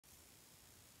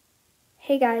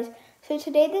Hey guys, so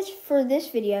today for this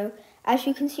video, as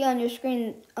you can see on your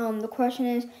screen, the question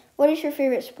is, what is your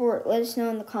favorite sport? Let us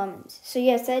know in the comments. So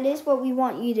yes, that is what we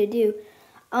want you to do,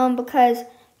 because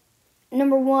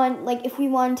number one, like if we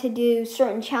wanted to do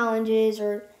certain challenges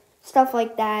or stuff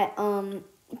like that,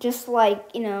 just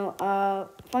like,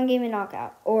 fun game and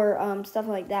knockout or stuff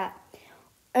like that.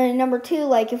 And number two,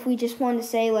 like if we just wanted to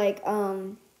say like,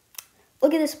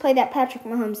 look at this play that Patrick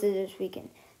Mahomes did this weekend.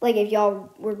 Like if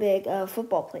y'all were big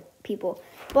football people.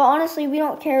 But honestly, we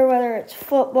don't care whether it's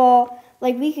football.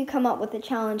 Like we could come up with a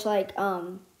challenge like,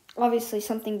 obviously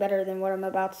something better than what I'm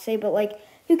about to say. But like,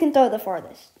 who can throw the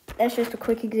farthest? That's just a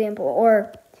quick example.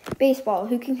 Or baseball,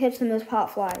 who can catch the most pop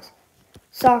flies?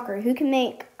 Soccer, who can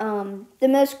make the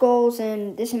most goals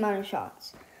in this amount of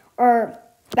shots? Or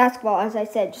basketball, as I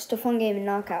said, just a fun game and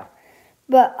knockout.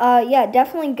 But yeah,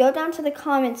 definitely go down to the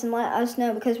comments and let us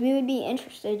know because we would be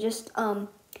interested. Just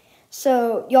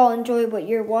so y'all enjoy what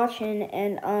you're watching.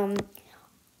 And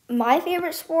my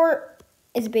favorite sport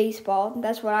is baseball.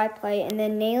 That's what I play. And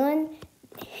then Nayland,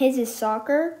 his is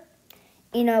soccer.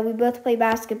 We both play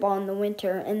basketball in the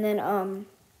winter. And then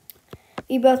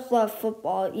we both love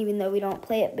football, even though we don't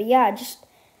play it. But yeah, just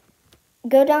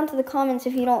go down to the comments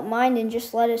if you don't mind and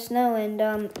just let us know.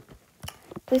 And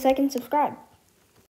please like and subscribe.